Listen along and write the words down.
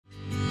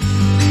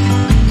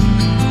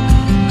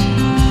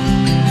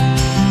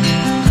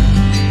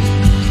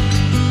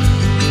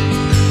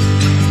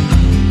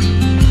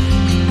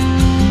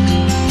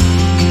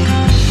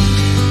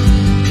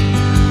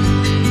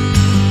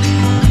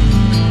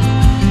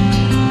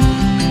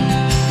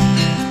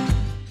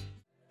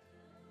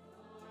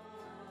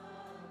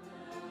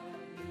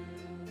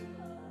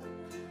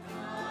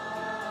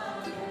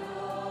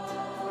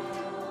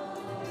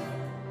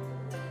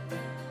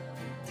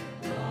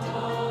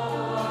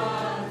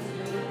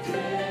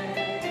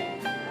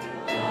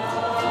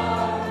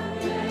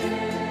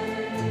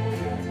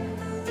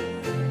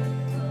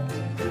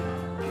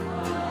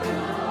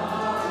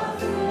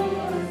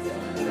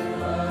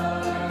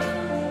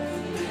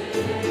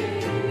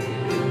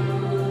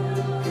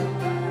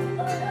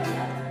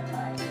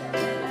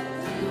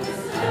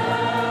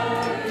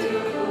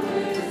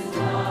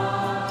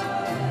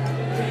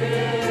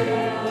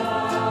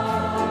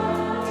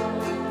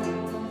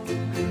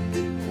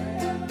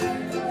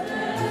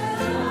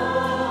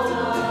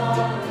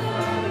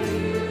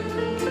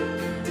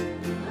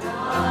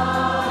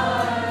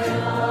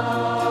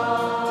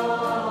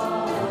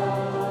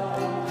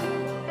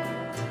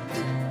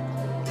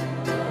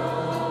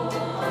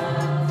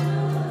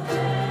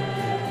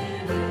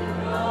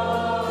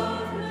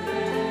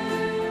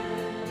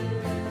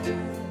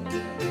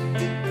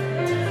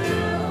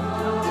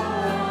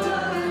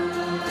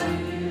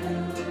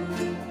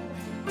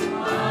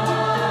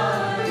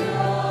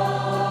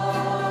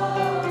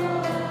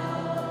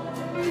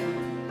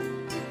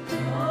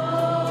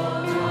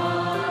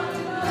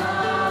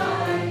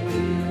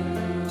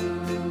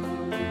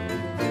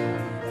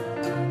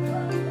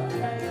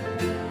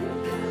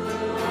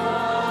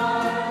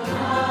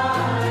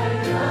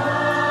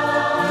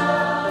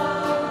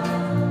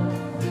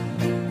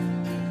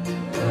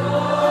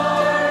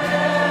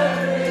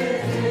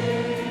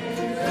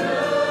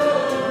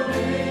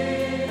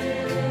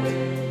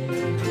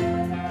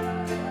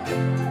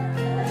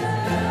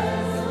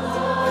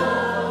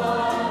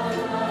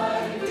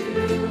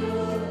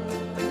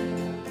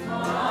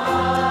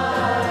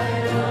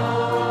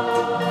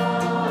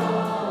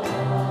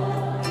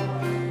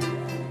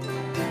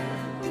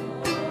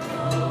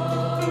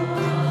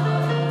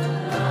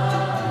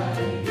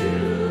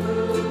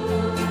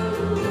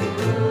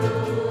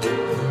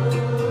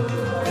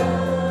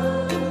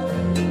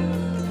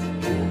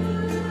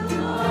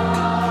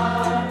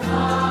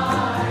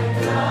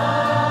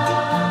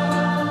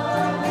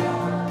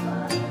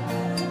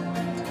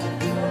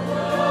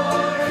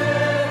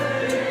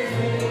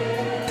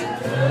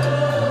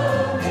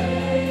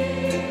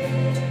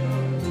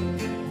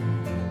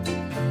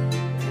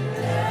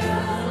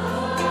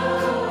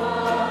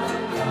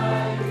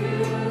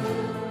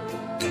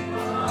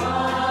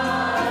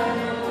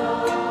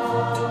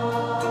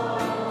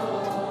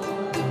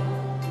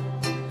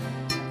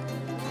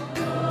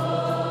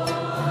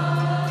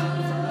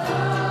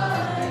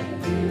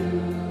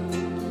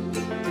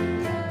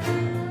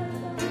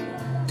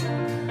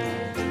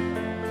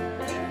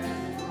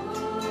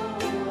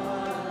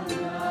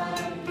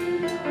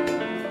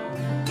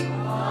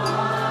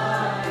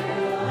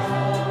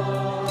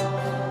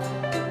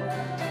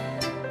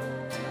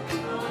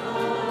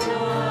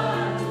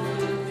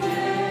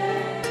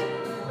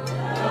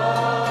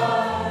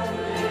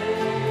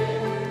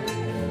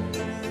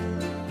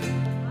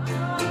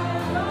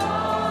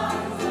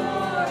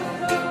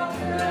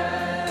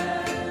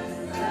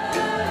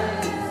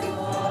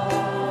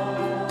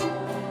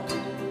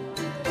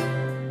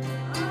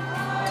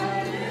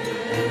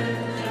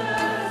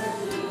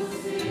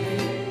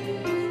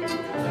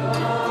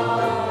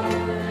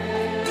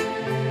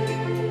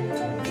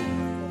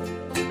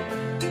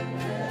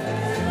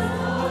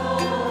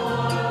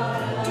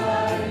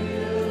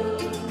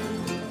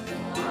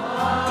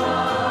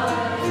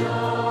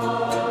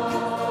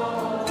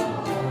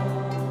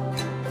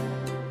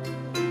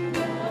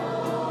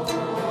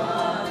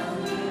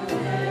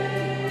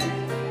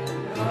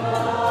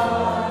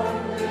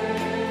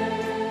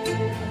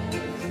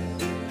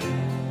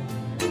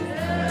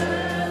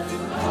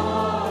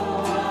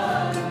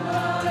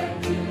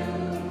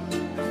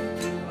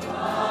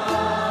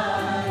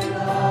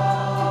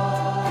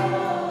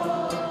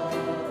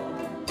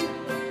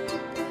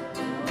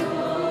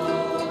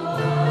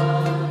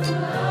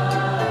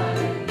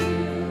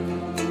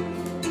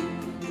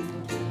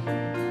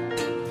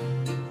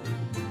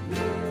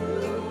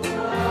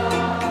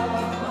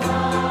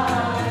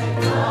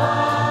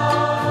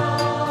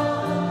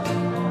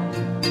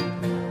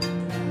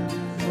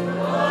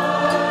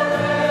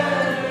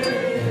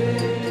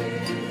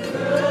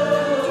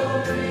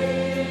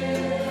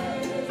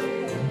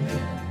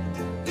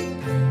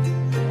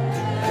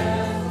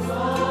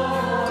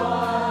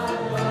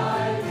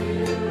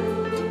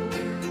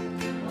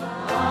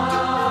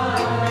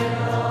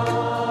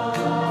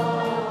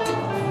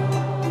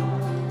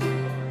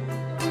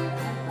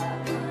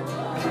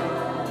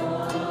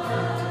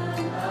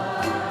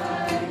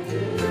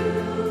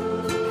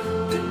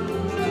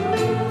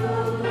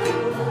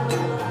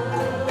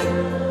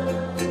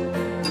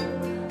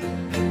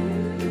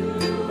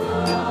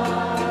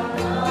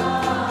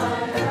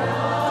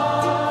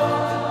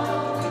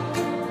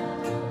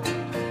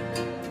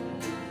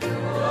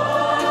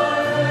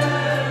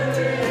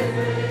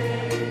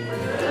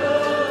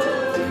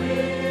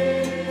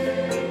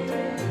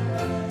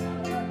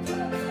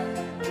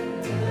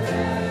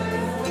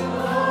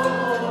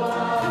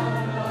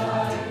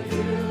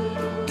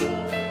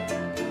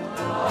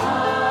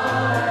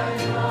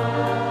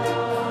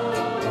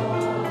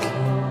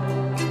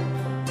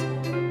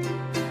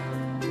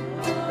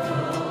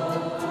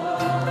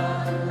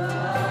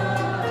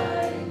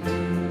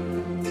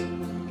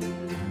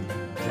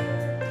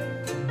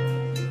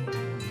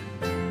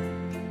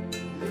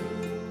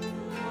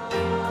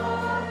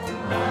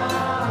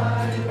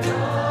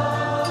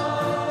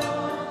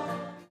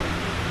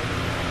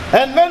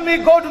And when we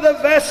go to the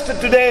West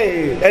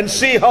today and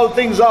see how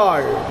things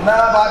are,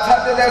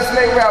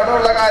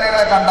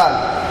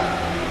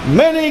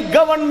 many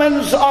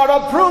governments are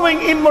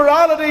approving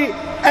immorality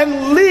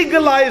and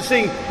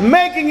legalizing,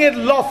 making it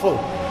lawful.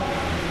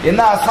 And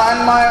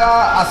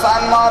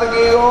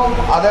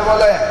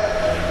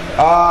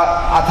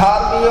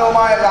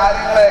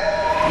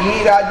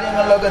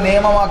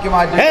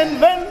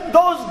when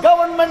those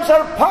governments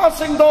are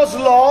passing those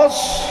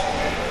laws,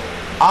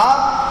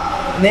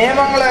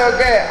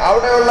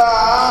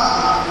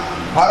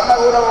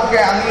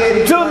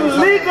 to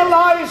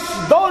legalize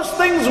those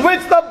things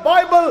which the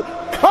Bible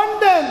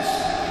condemns,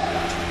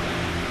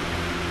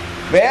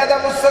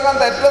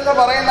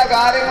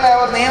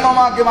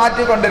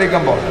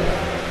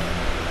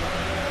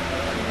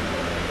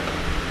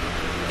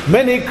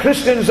 many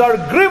Christians are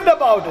grieved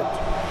about it.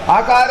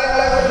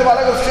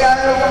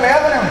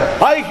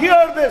 I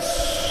hear this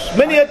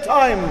many a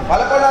time.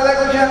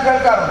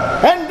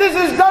 And this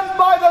is done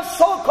by the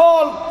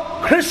so-called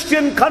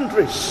Christian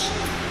countries.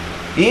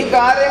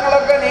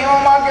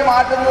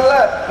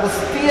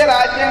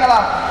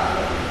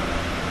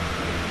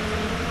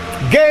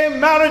 Gay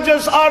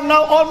marriages are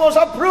now almost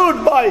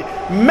approved by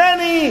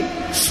many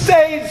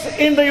states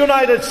in the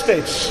United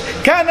States.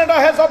 Canada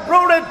has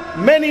approved it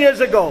many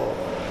years ago.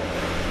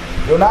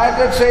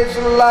 United States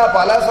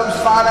പല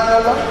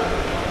സംസ്ഥാനങ്ങളിലും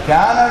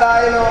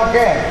കാനഡയിലും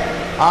ഒക്കെ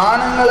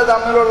ആണുങ്ങൾ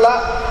തമ്മിലുള്ള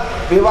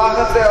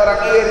വിവാഹത്തെ അവർ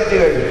അംഗീകരിച്ചു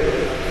കഴിഞ്ഞു.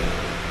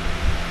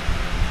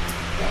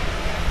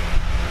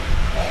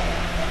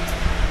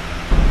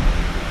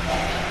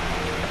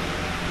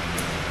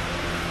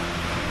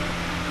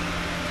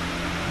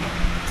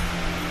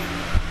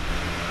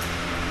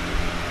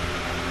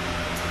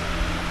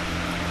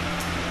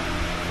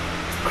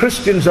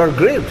 Christians are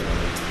grieved.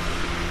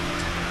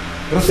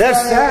 They're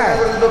sad.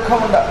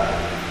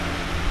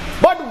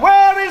 But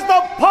where is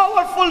the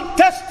powerful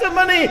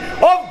testimony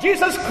of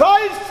Jesus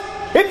Christ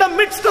in the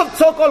midst of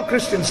so-called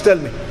Christians? Tell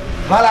me.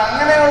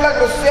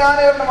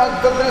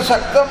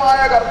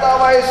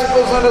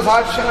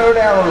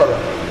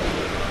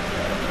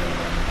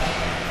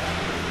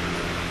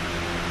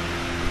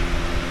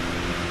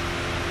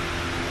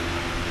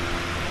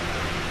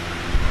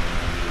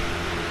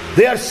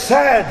 They are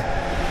sad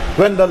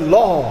when the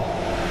law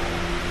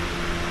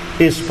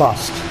is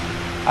passed.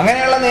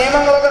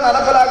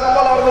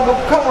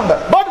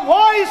 But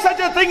why such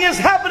a thing is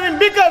happening?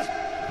 Because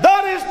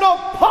there is no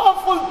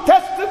powerful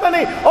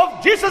testimony of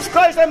Jesus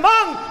Christ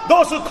among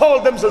those who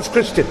call themselves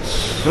Christians.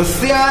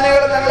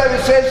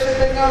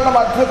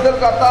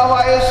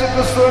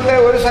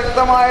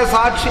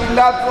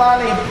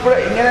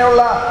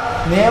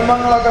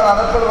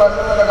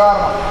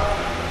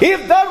 If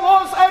there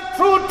was a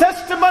true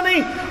testimony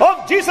of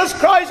Jesus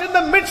Christ in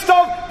the midst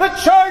of the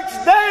church,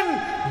 then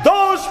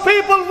those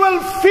people will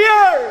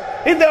fear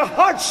in their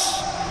hearts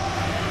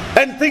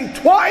and think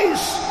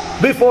twice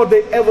before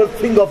they ever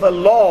think of a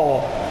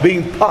law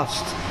being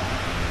passed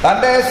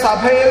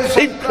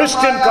in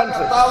Christian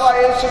countries.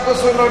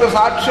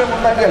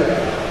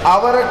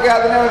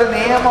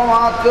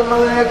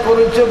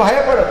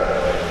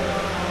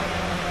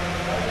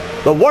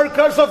 The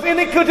workers of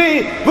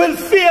iniquity will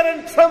fear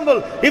and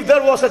tremble if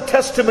there was a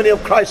testimony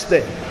of Christ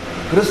there.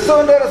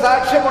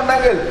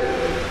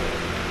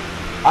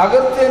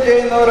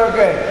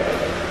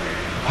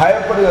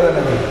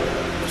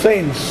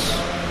 Saints,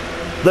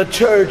 the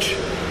church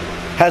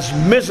has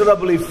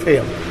miserably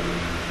failed.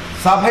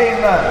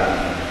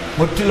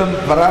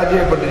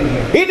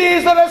 It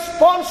is the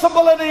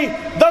responsibility,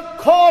 the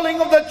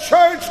calling of the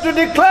church to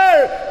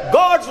declare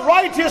God's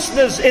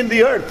righteousness in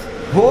the earth.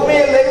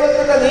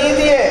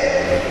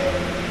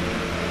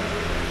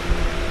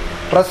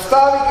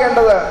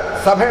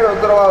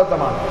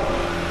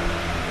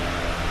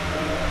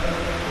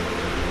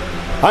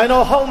 I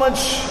know how much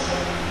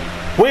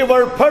we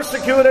were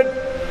persecuted.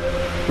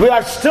 We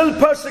are still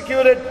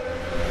persecuted.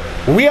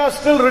 We are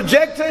still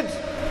rejected.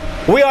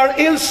 We are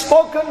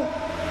ill-spoken.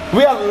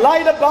 We are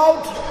lied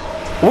about.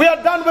 We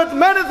are done with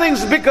many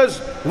things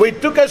because we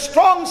took a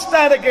strong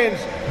stand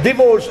against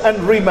divorce and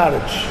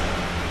remarriage.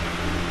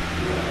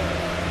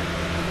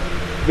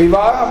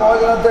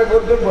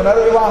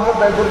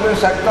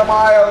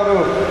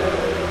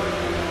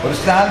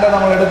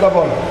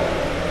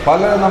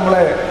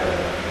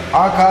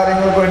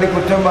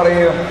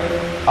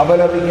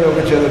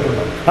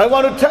 I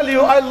want to tell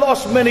you, I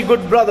lost many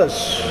good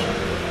brothers.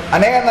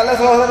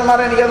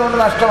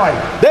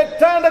 They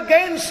turned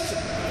against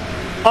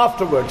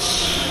afterwards.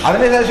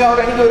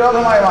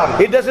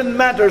 It doesn't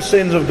matter,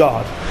 saints of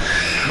God.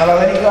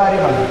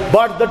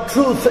 But the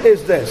truth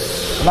is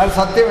this: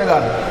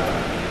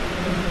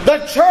 the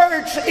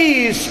church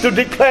is to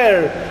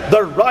declare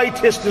the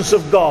righteousness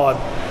of God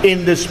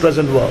in this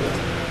present world.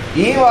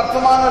 When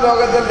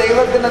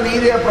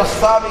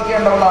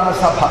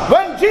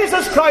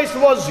Jesus Christ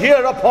was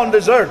here upon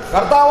this earth,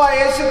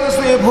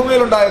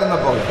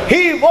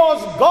 He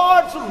was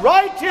God's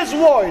righteous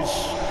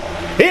voice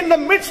in the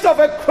midst of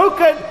a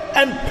crooked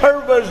and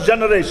perverse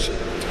generation.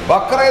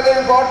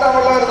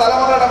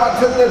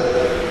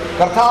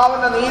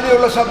 കർത്താവിന്റെ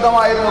നീതിയുള്ള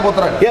ശബ്ദമായിരുന്നു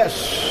പുത്രൻ. Yes.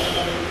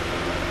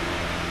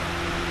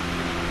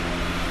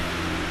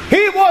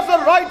 He was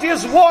the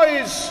righteous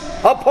voice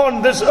upon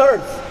this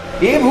earth.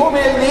 ഈ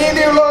ഭൂമിയിൽ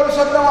നീതിയുള്ള ഒരു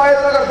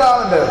ശബ്ദമായിരുന്നു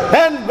കർത്താവിന്റെ.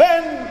 And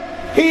when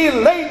he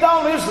laid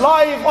down his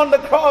life on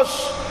the cross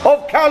of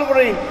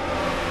Calvary,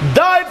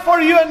 died for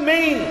you and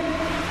me,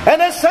 and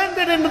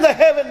ascended into the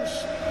heavens,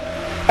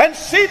 and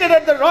seated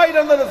at the right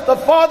hand of the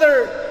Father,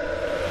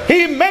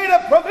 he made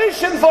a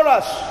provision for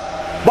us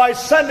by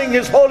sending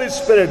his Holy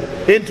Spirit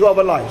into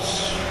our lives.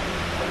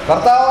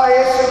 കർത്താവായ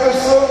യേശു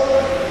ക്രിസ്തു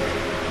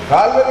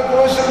Calvary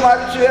ക്രൂശിൽ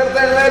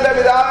മരിച്ചുയർത്തെഴുന്നേറ്റ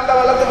പിതാവിന്റെ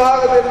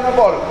വലത്തുഭാഗത്ത്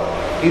ഇരുന്നപ്പോൾ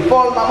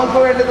ഇപ്പോൾ നമുക്ക്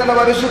വേണ്ടി തന്നെ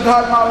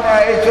പരിശുദ്ധാത്മാവിനെ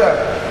അയച്ച്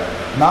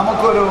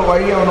നമുക്കൊരു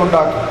വഴി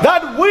അവനുണ്ടാക്കി.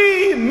 That we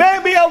may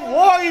be a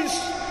voice,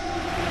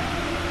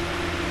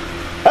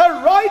 a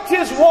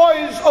righteous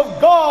voice of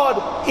God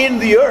in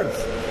the earth.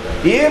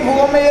 ഈ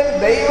ഭൂമിയിൽ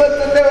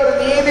ദൈവത്തിന്റെ ഒരു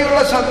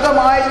നീതിയുള്ള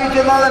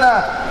ശബ്ദമായിരിക്കുന്നതിന്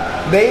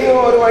ദൈവം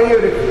ഒരു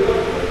വഴിയൊരുക്കി.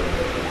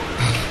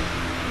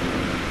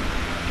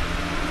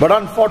 But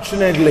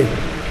unfortunately,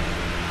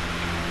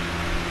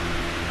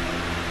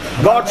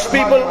 God's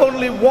people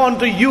only want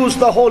to use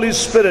the Holy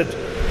Spirit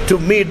to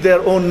meet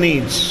their own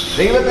needs.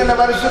 ദൈവത്തിന്റെ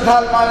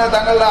പരിശുദ്ധാത്മാവിനെ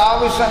തങ്ങളുടെ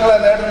ആവശ്യങ്ങളെ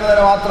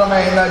നേടുന്നതിന് മാത്രമേ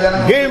ഇന്ന്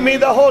ജനങ്ങൾ Give me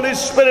the Holy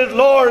Spirit,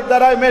 Lord,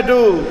 that I may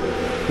do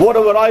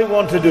whatever I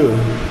want to do.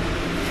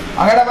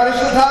 അങ്ങനെ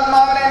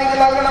പരിശുദ്ധാത്മാവിനെ എനിക്ക്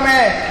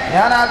നൽകണമേ,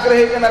 ഞാൻ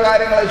ആഗ്രഹിക്കുന്ന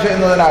കാര്യങ്ങൾ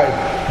ചെയ്യുന്നതിനായി.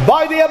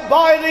 By the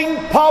abiding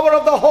power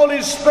of the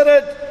Holy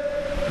Spirit,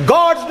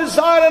 God's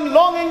desire and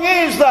longing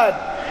is that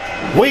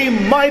we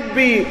might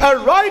be a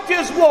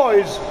righteous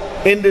voice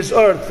in this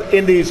earth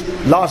in these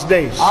last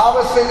days.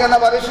 ആവശ്യിക്കുന്ന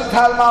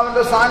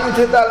പരിശുദ്ധാത്മാവിന്റെ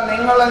സാന്നിധ്യത്താൽ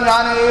നിങ്ങളും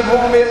ഞാൻ ഈ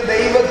ഭൂമിയിൽ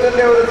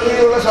ദൈവത്തിന്റെ ഒരു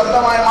നീതിയുള്ള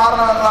ശബ്ദമായി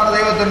മാറണമെന്നാണ്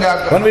ദൈവത്തിന്റെ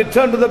ആഗ്രഹം. When we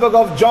turn to the book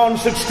of John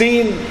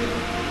 16,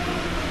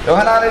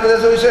 യോഹന്നാൻ എഴുതിയ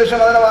സുവിശേഷം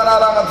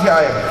 16-ാം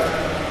അധ്യായം.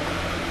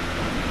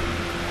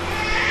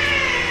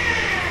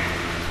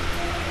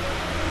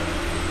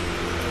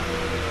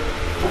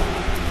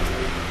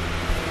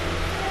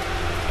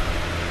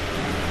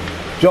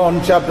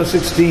 John chapter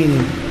 16.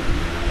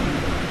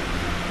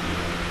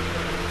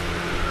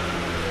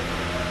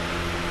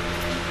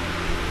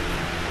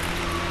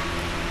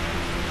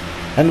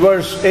 And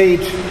verse 8.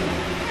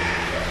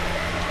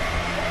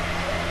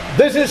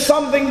 This is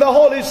something the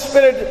Holy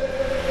Spirit,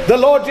 the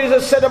Lord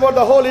Jesus said about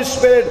the Holy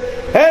Spirit.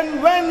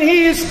 And when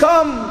he is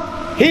come,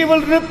 he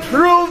will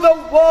reprove the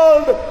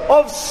world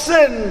of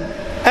sin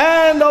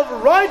and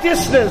of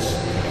righteousness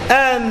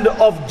and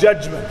of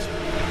judgment.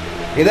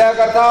 ഇത്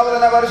കർത്താവ്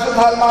തന്നെ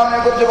പരിശുദ്ധാത്മാവിനെ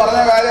കുറിച്ച് പറഞ്ഞ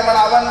കാര്യമാണ്.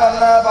 അവൻ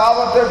വന്ന്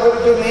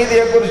പാപത്തെക്കുറിച്ചും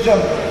നീതിയെക്കുറിച്ചും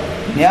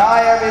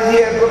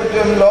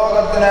ന്യായവിധിയെക്കുറിച്ചും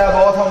ലോകത്തിന്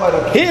ബോധം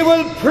വരും. He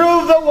will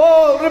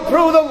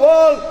reprove the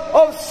world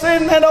of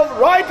sin and of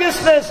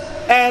righteousness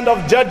and of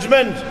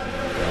judgment.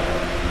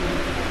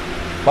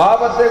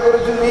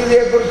 പാപത്തെക്കുറിച്ചും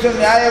നീതിയെക്കുറിച്ചും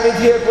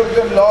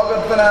ന്യായവിധിയെക്കുറിച്ചും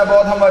ലോകത്തിന്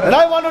ബോധം വരും. And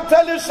I want to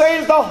tell you,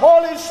 saints, the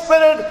Holy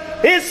Spirit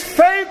is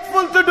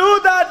faithful to do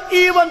that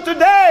even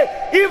today,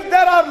 if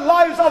there are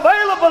lives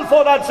available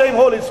for that same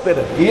Holy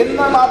Spirit.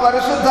 ഇന്നും ആ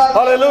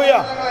പരിശുദ്ധാത്മാവിനെ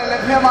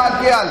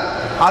ലഭ്യമാക്കിയാൽ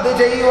അത്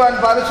ചെയ്യുവാൻ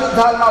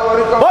പരിശുദ്ധാത്മാവ്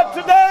ഒരുക്കും. But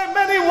today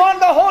many want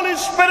the Holy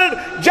Spirit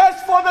just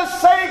for the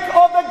sake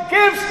of the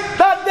gifts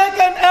that they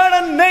can earn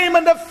a name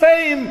and a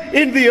fame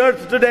in the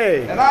earth today.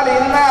 എന്നാൽ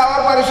ഇന്ന് അവർ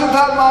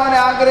പരിശുദ്ധാത്മാവിനെ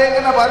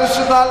ആഗ്രഹിക്കുന്ന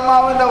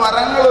പരിശുദ്ധാത്മാവിന്റെ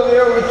വരങ്ങൾ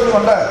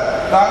ഉപയോഗിച്ചുകൊണ്ട്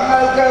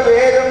തങ്ങൾക്ക്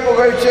പേരും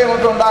പുകഴ്ചയും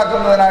ഒക്കെ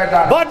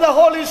ഉണ്ടാക്കുന്നതിനായിട്ടാണ്. But the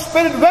Holy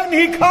Spirit, when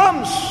he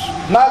comes,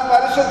 എന്നാൽ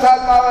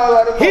പരിശുദ്ധാത്മാവ്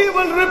വരുമ്പോൾ he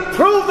will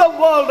reprove the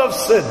world of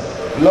sin.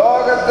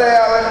 ലോകത്തെ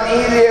അവൻ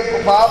നീതിയെ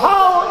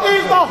How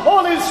is the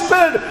Holy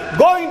Spirit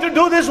going to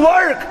do this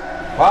work?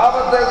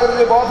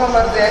 പാപത്തെക്കുറിച്ച് ബോധം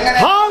വരുത്തി എങ്ങനെ?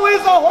 How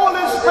is the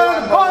Holy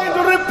Spirit going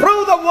to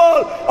reprove the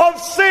world of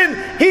sin?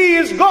 He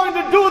is going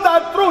to do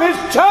that through his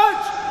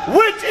church,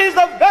 which is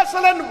the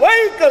vessel and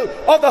vehicle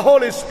of the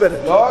Holy Spirit.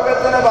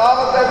 ലോകത്തിന്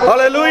പാപത്തെക്കുറിച്ച്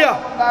Hallelujah.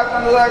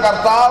 ഉണ്ടാക്കുന്നത്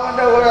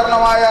കർത്താവിന്റെ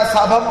ഉപകരണമായ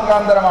സഭ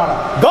മുഖാന്തരമാണ്.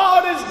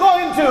 God is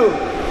going to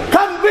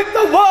convict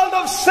the world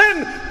of sin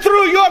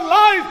through your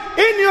life,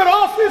 in your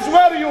office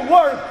where you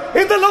work,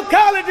 in the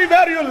locality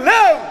where you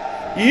live.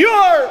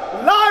 Your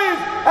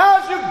life,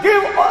 as you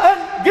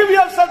give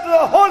yourself to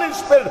the Holy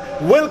Spirit,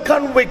 will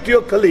convict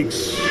your colleagues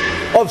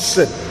of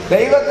sin.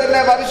 ദൈവത്തിന്റെ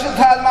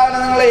പരിശുദ്ധാത്മാവിനെ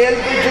നിങ്ങളെ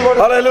ഏൽപ്പിച്ചു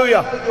കൊടുത്തു.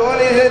 Hallelujah.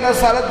 ജോലി ചെയ്യുന്ന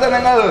സ്ഥലത്ത്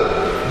നിങ്ങൾ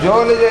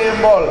ജോലി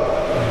ചെയ്യുമ്പോൾ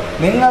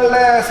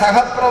നിങ്ങളുടെ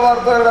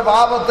സഹപ്രവർത്തകരുടെ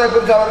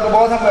പാപത്തെക്കുറിച്ച് അവർക്ക്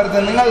ബോധം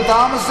വരുത്തും. നിങ്ങൾ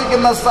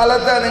താമസിക്കുന്ന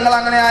സ്ഥലത്ത് നിങ്ങൾ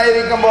അങ്ങനെ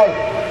ആയിരിക്കുമ്പോൾ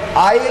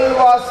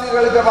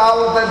അയൽവാസികൾക്ക്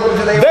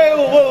പാപത്തെക്കുറിച്ച് they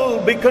will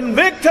be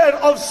convicted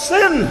of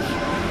sin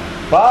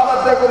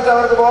പാപത്തെക്കുറിച്ച്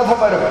അവർക്ക് ബോധം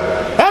വരും.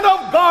 and of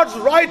God's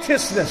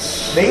righteousness.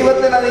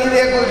 ദൈവത്തിന്റെ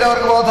നീതിയെക്കുറിച്ച്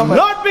അവർക്ക് ബോധം വരും.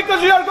 Not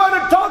because you are going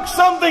to talk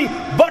something,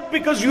 but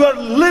because you are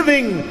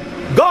living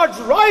God's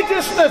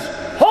righteousness.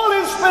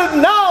 Holy Spirit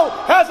now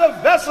has a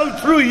vessel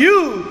through you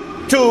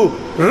to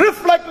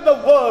reflect to the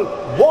world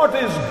what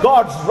is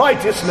God's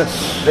righteousness.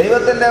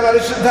 ദൈവത്തിന്റെ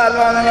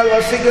പരിശുദ്ധാത്മാവ് നിങ്ങൾ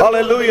വസിക്കുന്നു.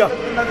 Hallelujah.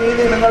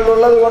 നീതി നിങ്ങളിൽ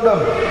ഉള്ളതുകൊണ്ടും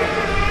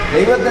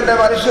ദൈവത്തിന്റെ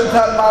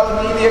പരിശുദ്ധാത്മാവ്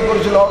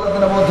നീതിയെക്കുറിച്ച്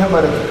ലോകത്തിന് ബോധ്യം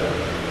വരുന്നു.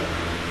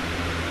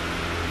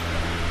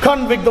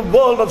 Convict the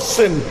world of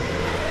sin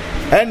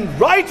and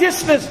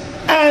righteousness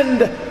and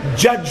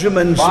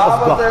judgments of God.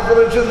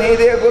 പാപത്തെക്കുറിച്ചും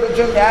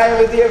നീതിയെക്കുറിച്ചും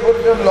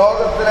ന്യായവിധിയെക്കുറിച്ചും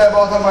ലോകത്തിലെ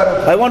ബോധം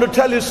വരുത്തും. I want to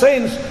tell you,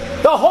 saints,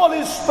 the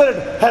Holy Spirit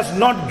has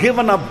not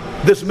given up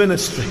this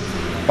ministry.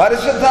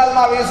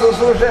 പരിശുദ്ധാത്മാവ് ഈ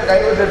ശുശ്രൂഷയെ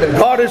കൈവിട്ടിട്ടില്ല.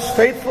 God is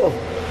faithful.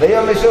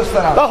 ദൈവം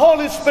വിശ്വസ്തനാണ്. The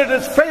Holy Spirit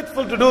is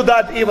faithful to do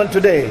that even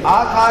today. ആ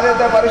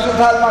കാര്യത്തെ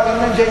പരിശുദ്ധാത്മാവ്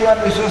ഇന്നും ചെയ്യുവാൻ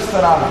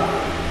വിശ്വസ്തനാണ്.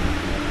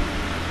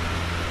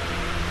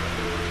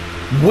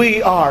 We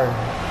are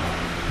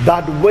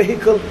that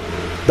vehicle,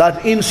 that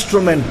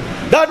instrument,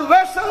 that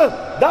vessel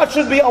that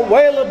should be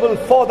available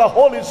for the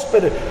Holy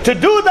Spirit to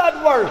do that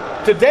work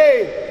today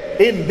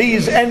in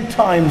these end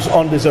times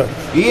on this earth.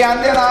 ഈ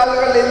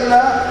അന്ത്യനാളുകളിൽ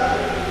ഇന്ന്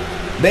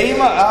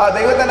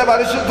ദൈവത്തിന്റെ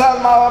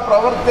പരിശുദ്ധാത്മാവ്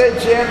പ്രവൃത്തി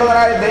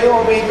ചെയ്യേണ്ടതിനായി ദൈവം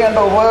ഉപയോഗിക്കേണ്ട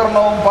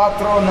ഉപകരണവും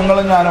പാത്രവും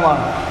നിങ്ങളും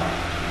ഞാനുമാണ്.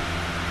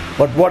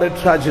 But what a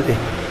tragedy.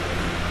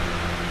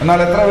 എന്നാൽ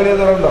എത്ര വലിയ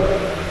ദുരന്തം.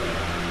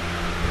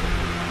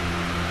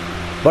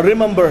 But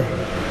remember,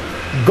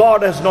 God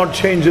has not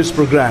changed His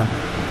program.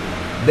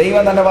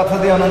 ദൈവം തന്റെ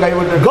പദ്ധതിയൊന്നും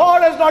കൈവിട്ടിട്ടില്ല.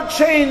 God has not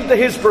changed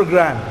His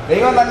program.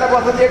 ദൈവം തന്റെ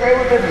പദ്ധതിയെ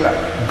കൈവിട്ടിട്ടില്ല.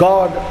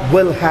 God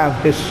will have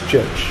His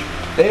church.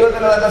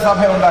 ദൈവത്തിന് തന്റെ സഭ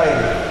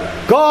ഉണ്ടായിരിക്കും.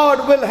 God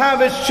will have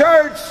His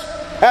church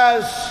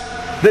as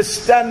the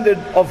standard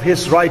of His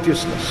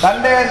righteousness.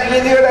 തന്റെ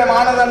നീതിയുടെ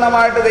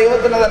മാനദണ്ഡമായിട്ട്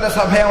ദൈവത്തിന് തന്റെ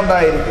സഭ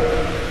ഉണ്ടായിരിക്കും.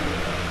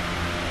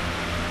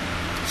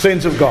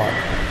 Saints of God,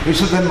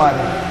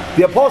 വിശുദ്ധന്മാരെ,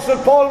 the Apostle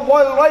Paul,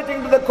 while writing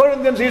to the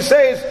Corinthians, he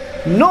says,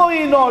 "Know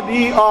ye not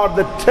ye are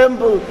the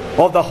temple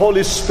of the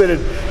Holy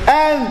Spirit,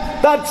 and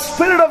that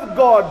Spirit of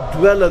God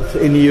dwelleth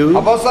in you."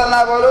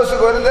 അപ്പോസ്തലനായ പൗലോസ്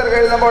കൊരിന്ത്യർക്ക്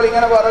എഴുതുമ്പോൾ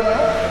ഇങ്ങനെ പറഞ്ഞു,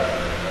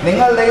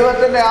 നിങ്ങൾ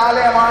ദൈവത്തിന്റെ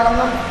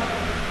ആലയമാണെന്നും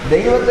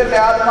ദൈവത്തിന്റെ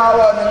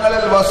ആത്മാവ്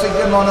നിങ്ങളിൽ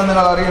വസിക്കുന്നുവെന്ന്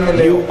നിങ്ങൾ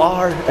അറിയുന്നില്ലേ? You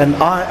are and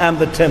I am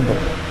the temple.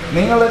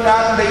 നിങ്ങളും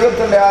ഞാനും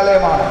ദൈവത്തിന്റെ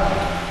ആലയമാണ്.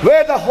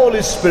 Where the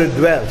Holy Spirit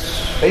dwells,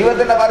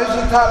 ദൈവത്തിന്റെ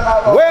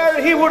പരിശുദ്ധാത്മാവ് where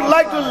He would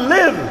like to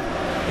live,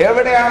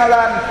 എവിടെയാണ്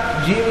താൻ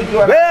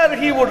ജീവിക്കുവാൻ, where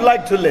He would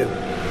like to live,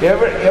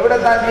 എവിടെ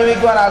താൻ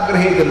ജീവിക്കുവാൻ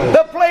ആഗ്രഹിക്കുന്നു,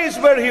 the place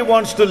where He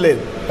wants to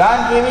live, താൻ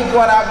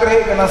ജീവിക്കുവാൻ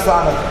ആഗ്രഹിക്കുന്ന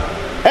സ്ഥാനത്ത്,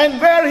 and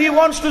where He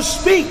wants to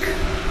speak,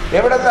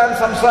 എവിടെ താൻ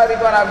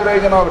സംസാരിക്കുവാൻ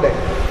ആഗ്രഹിക്കുന്നു അവിടെ,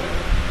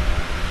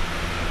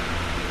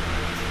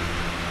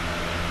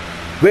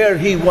 where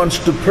He wants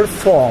to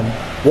perform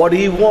what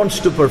He wants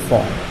to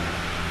perform.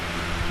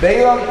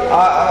 ദൈവം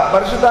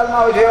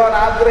പരിശുദ്ധാത്മാവ് ചെയ്യുവാൻ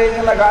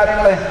ആഗ്രഹിക്കുന്ന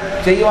കാര്യങ്ങളെ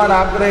ചെയ്യുവാൻ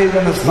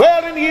ആഗ്രഹിക്കുന്ന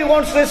Wherein He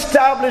wants to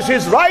establish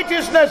His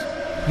righteousness,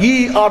 ye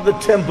are the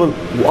temple.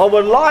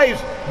 Our lives,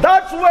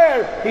 that's where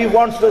He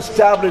wants to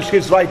establish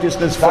His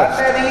righteousness first.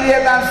 തന്റെ നീതിയെ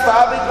താൻ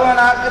സ്ഥാപിക്കുവാൻ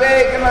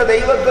ആഗ്രഹിക്കുന്ന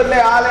ദൈവത്തിന്റെ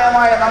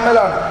ആലയമായ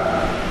നമ്മിലാണ്.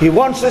 He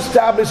wants to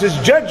establish His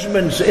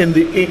judgments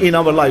in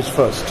our lives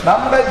first.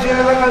 നമ്മുടെ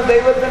ജീവിതങ്ങൾ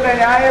ദൈവത്തിന്റെ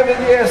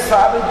ന്യായവിധിയെ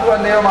സ്ഥാപിക്കുവാൻ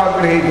ദൈവം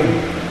ആഗ്രഹിക്കുന്നു.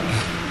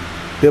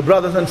 Dear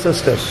brothers and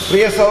sisters,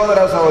 പ്രിയ സഹോദര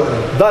സഹോദരി,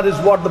 that is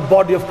what the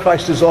body of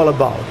Christ is all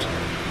about.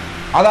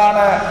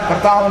 അതാണ്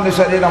കർത്താവിന്റെ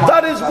ശരീരം.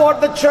 That is what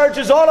the church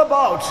is all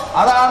about.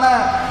 അതാണ്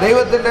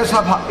ദൈവത്തിന്റെ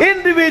സഭ.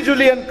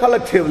 Individually and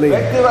collectively,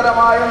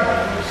 വ്യക്തിപരമായും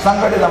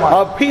സംഘടിതമായും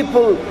are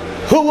people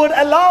who would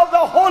allow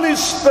the Holy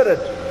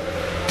Spirit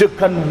to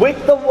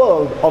convict the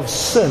world of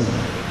sin,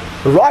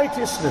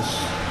 righteousness,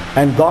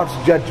 and God's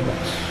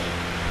judgments.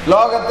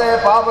 ലോകത്തെ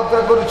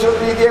പാപത്തെക്കുറിച്ചും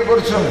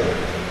നീതിയെക്കുറിച്ചും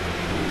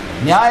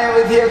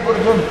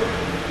ന്യായവിധിയെക്കുറിച്ചും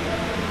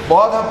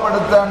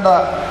ബോധപ്പെടുത്തേണ്ട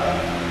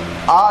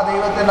ആ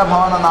ദൈവത്തിന്റെ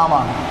ഭവന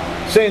നാമാണ്.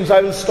 Saints,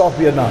 I will stop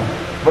here now.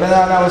 ഇവിടെ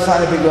ഞാൻ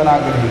അവസാനിപ്പിക്കുവാൻ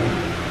ആഗ്രഹിക്കുന്നു.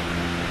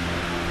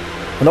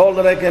 And all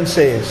that I can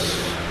say is,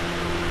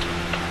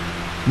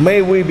 may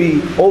we be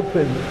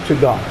open to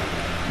God.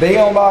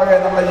 ദൈവമുമ്പാകെ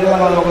നമ്മുടെ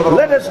ജീവിതങ്ങൾ നമുക്ക്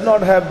Let us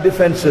not have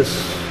defenses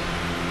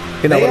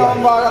in our life.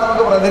 ദൈവമുമ്പാകെ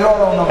നമുക്ക്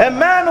പ്രതിരോധമൊന്നും. A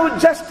man who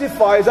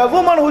justifies, a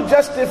woman who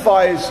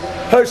justifies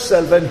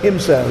herself and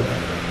himself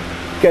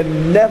can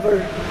never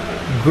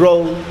grow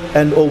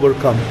and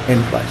overcome in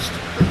Christ.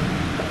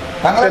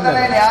 തങ്ങളെ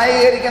തന്നെ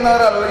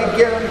ന്യായീകരിക്കുന്നവരാൽ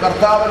ഒരിക്കലും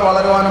കർത്താവിൽ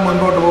വളരുവാനും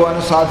മുൻപോട്ട്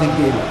പോകാനും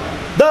സാധിക്കില്ല.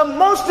 The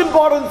most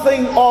important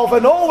thing of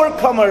an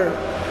overcomer,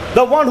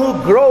 the one who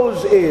grows,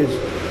 is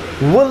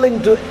willing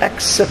to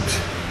accept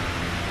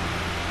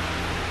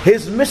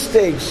his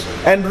mistakes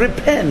and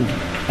repent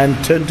and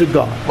turn to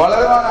God.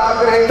 വളരുവാൻ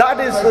ആഗ്രഹിക്കുന്ന That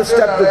is the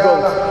step to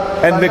growth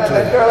and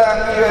victory. തെറ്റുകളെ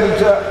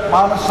അംഗീകരിച്ച്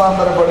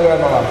മാനസാന്തരപ്പെടുക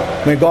എന്നതാണ്.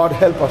 May God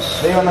help us.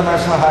 ദൈവം നമ്മെ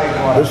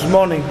സഹായിക്കുവാൻ. This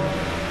morning,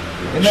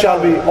 shall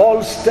we all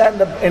stand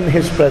up in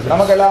His presence?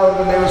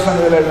 നമുക്കെല്ലാവർക്കും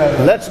ദൈവസന്നിധിയിൽ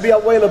എഴുന്നേൽക്കാം. Let's be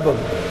available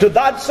to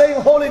that same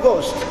Holy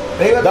Ghost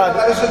that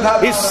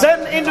is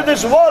sent into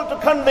this world to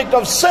convict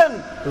of sin,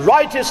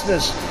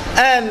 righteousness,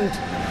 and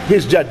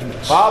His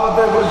judgments.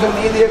 പാപത്തെക്കുറിച്ചും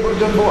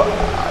നീതിയെക്കുറിച്ചും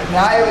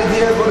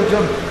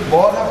ന്യായവിധിയെക്കുറിച്ചും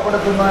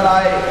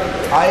ബോധപ്പെടുത്തുന്നതിനായി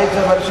അയച്ച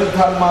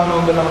പരിശുദ്ധാത്മാവിന്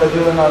മുമ്പിൽ നമ്മുടെ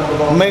ജീവിതങ്ങൾ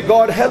നമുക്ക് May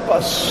God help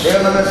us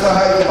ദൈവം നമ്മെ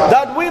സഹായിക്കുവാൻ.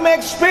 that we may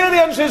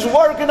experience His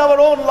work in our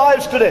own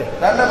lives today,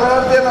 തന്റെ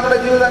പ്രവൃത്തിയെ നമ്മുടെ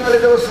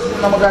ജീവിതങ്ങളിൽ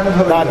നമുക്ക്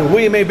അനുഭവിക്കാം. that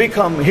we may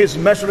become His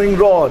measuring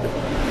rod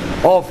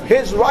of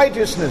His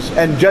righteousness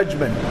and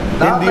judgment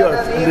in the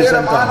earth in this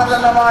end times.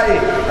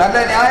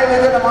 തന്റെ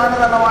ന്യായവിധിയുടെ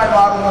മാനദണ്ഡമായി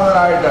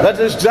മാറുന്നതിനായിട്ട് Let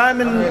us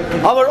examine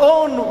our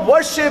own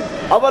worship,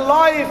 our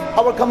life,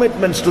 our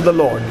commitments to the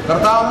Lord.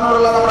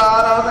 കർത്താവിനോടുള്ള നമ്മുടെ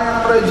ആരാധനയും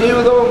നമ്മുടെ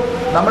ജീവിതവും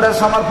നമ്മുടെ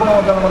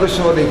സമർപ്പണമൊക്കെ നമുക്ക്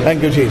ചോദിക്കാം.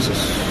 Thank you,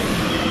 Jesus.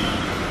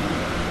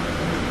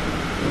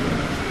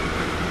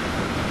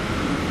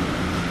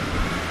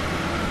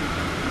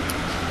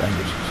 Thank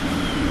you, Jesus.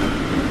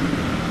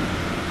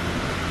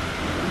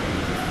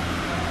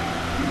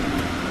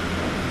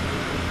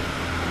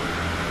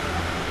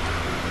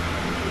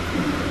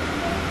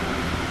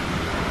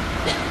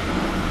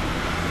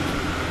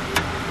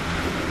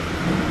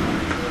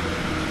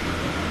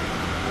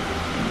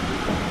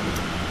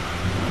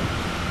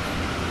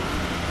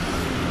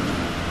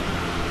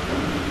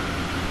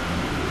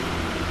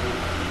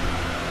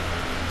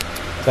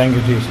 Thank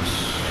you, Jesus.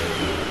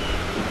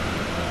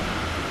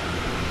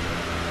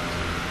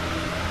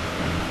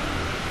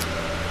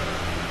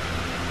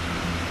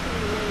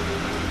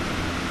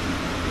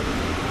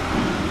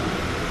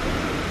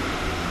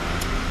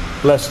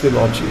 Bless the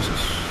Lord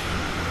Jesus.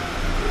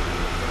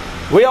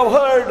 We have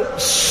heard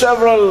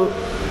several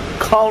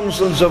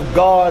counsels of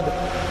God.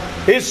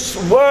 His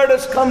word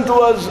has come to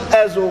us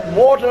as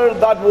water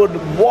that would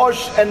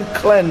wash and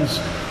cleanse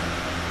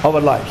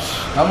our lives.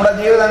 നമ്മുടെ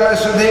ജീവിതങ്ങളെ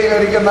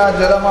ശുദ്ധീകരിക്കുന്ന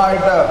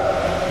ജലമായിട്ട്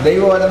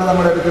ദൈവവചനം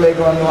നമ്മുടെ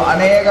അടുക്കിലേക്ക് വന്നു.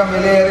 അനേകം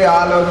വിലയേറിയ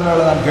ആലോചനകൾ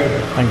നാം കേട്ടു.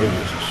 Thank you,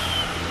 Jesus.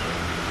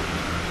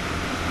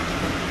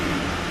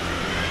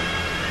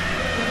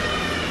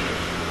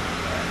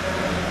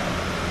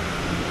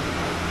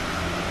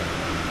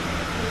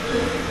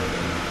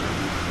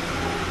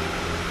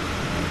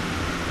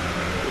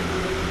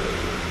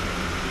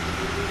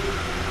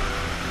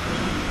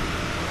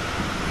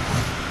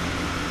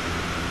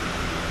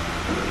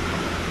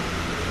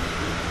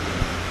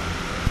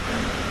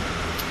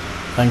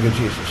 Thank you,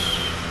 Jesus.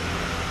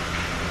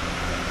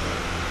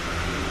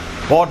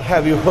 What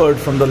have you heard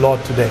from the Lord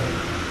today?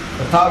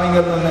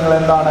 കർത്താവിങ്കിൽ നിന്ന് നിങ്ങൾ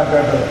എന്താണ്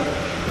കേട്ടത്?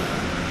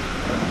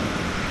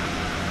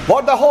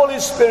 What the Holy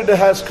Spirit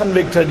has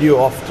convicted you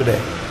of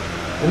today?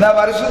 ഇന്ന്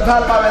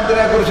പരിശുദ്ധാത്മാവ്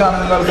എന്തിനെ കുറിച്ചാണ്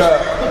നിങ്ങൾക്ക്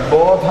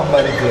ബോധം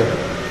വരുത്തിയത്?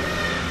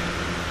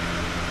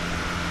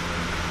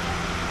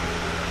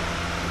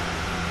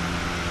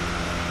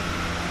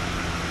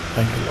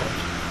 Thank you, Lord.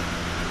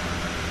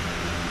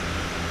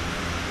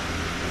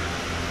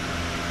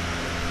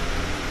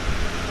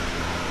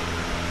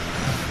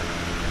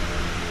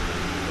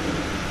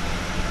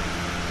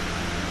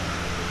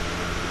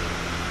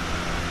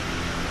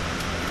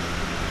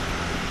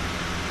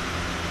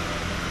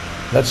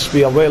 Let's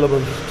be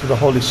available to the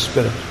Holy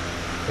Spirit.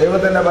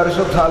 ദൈവത്തിന്റെ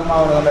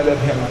പരിശുദ്ധാത്മാവിന് നമ്മെ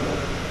ലഭ്യമാണ്.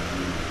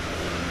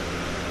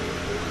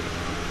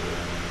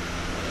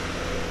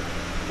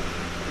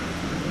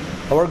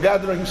 Our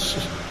gatherings,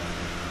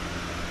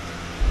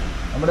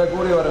 നമ്മുടെ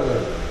കൂടിവരവ്,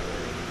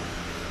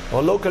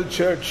 our local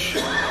church,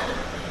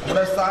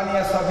 നമ്മുടെ സ്ഥാനീയ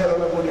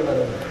സഭയിലുള്ള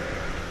കൂടിവരവ്,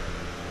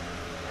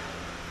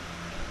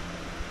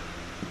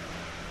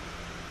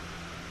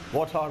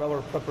 what are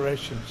our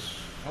preparations?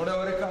 നമ്മുടെ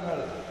ഒരുക്കങ്ങൾ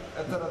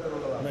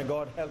എത്തരത്തിലുള്ളതാണ്? May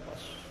God help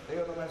us.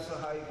 ദൈവം നമ്മെ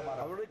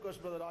സഹായിക്കുമാറാകട്ടെ. I will request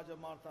Brother Raja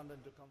Marthandan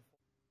to come forward.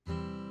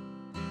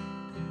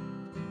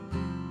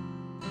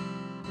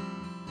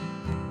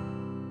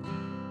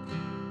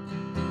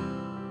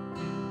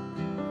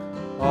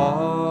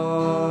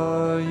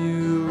 Are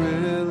you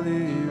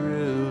really,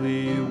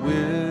 really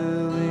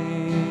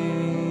willing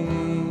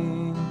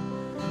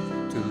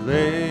to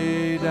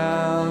lay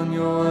down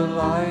your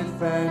life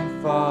and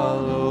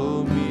follow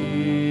me?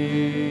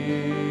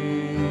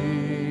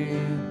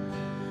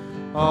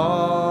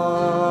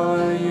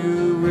 Are you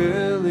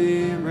really,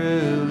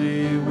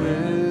 really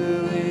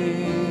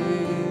willing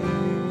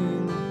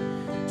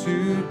to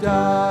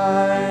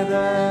die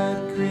that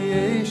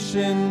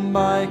creation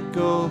might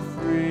go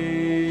free?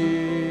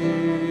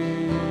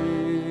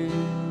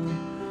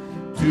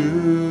 Do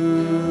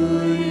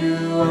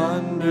you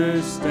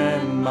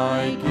understand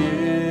my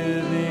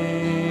giving?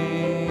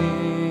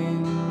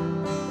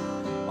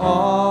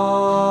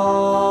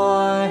 All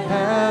I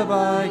have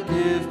I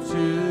give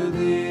to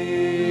thee,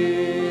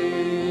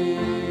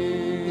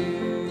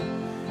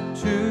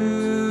 to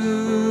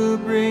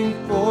bring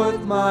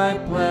forth my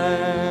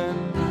plan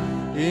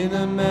in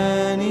a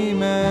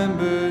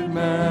many-membered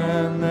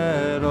man,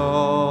 that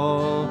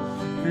all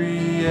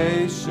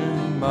creation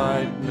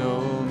might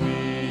know me.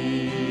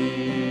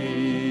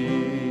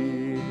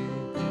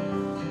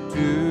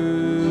 Do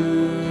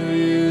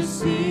you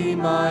see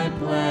my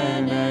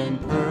plan and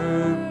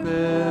purpose?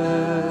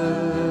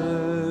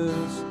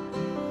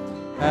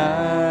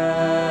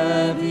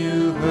 Have you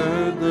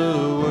heard the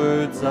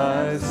words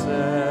I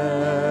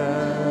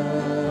said?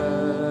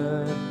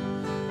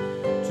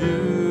 Do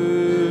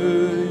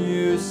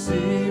you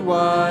see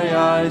why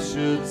I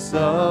should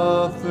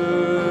suffer,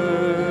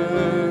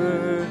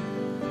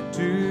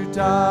 to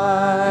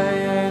die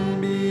and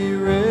be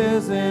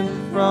risen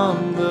from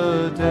the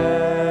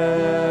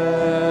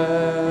dead?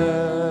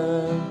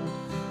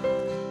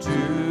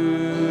 Do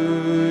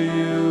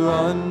you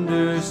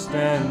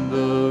understand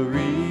the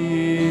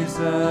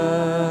reason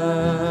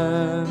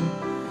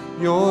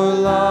your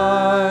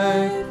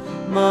life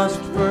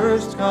must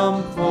first come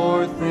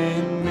forth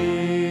in me?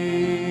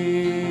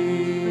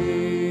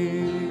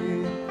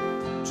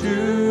 To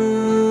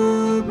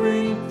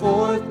bring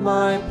forth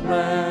my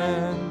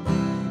plan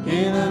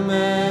in a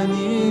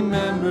many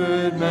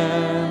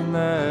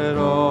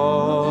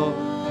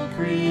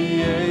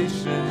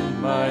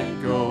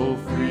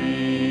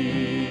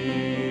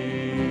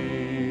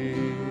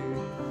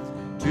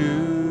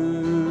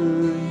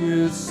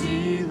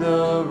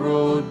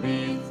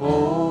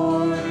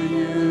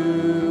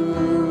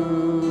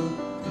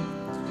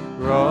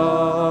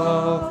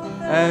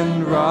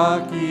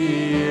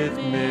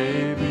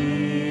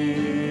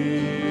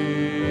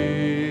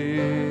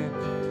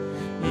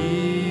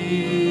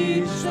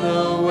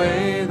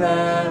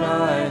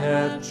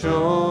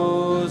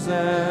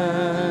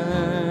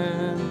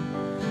chosen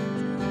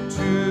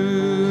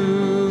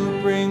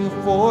to bring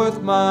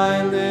forth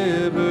my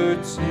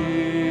liberty,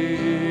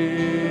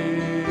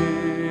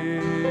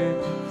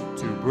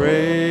 to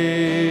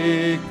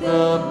break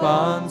the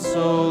bond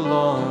so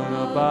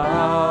long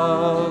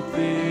about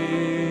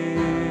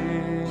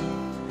thee,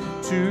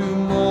 to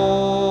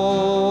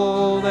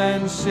mold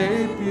and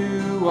shape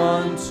you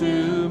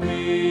unto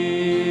me.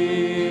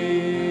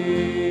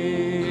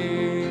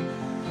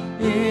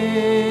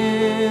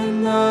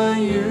 In the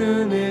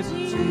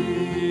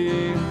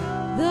unity,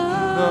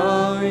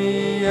 the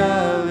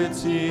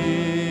reality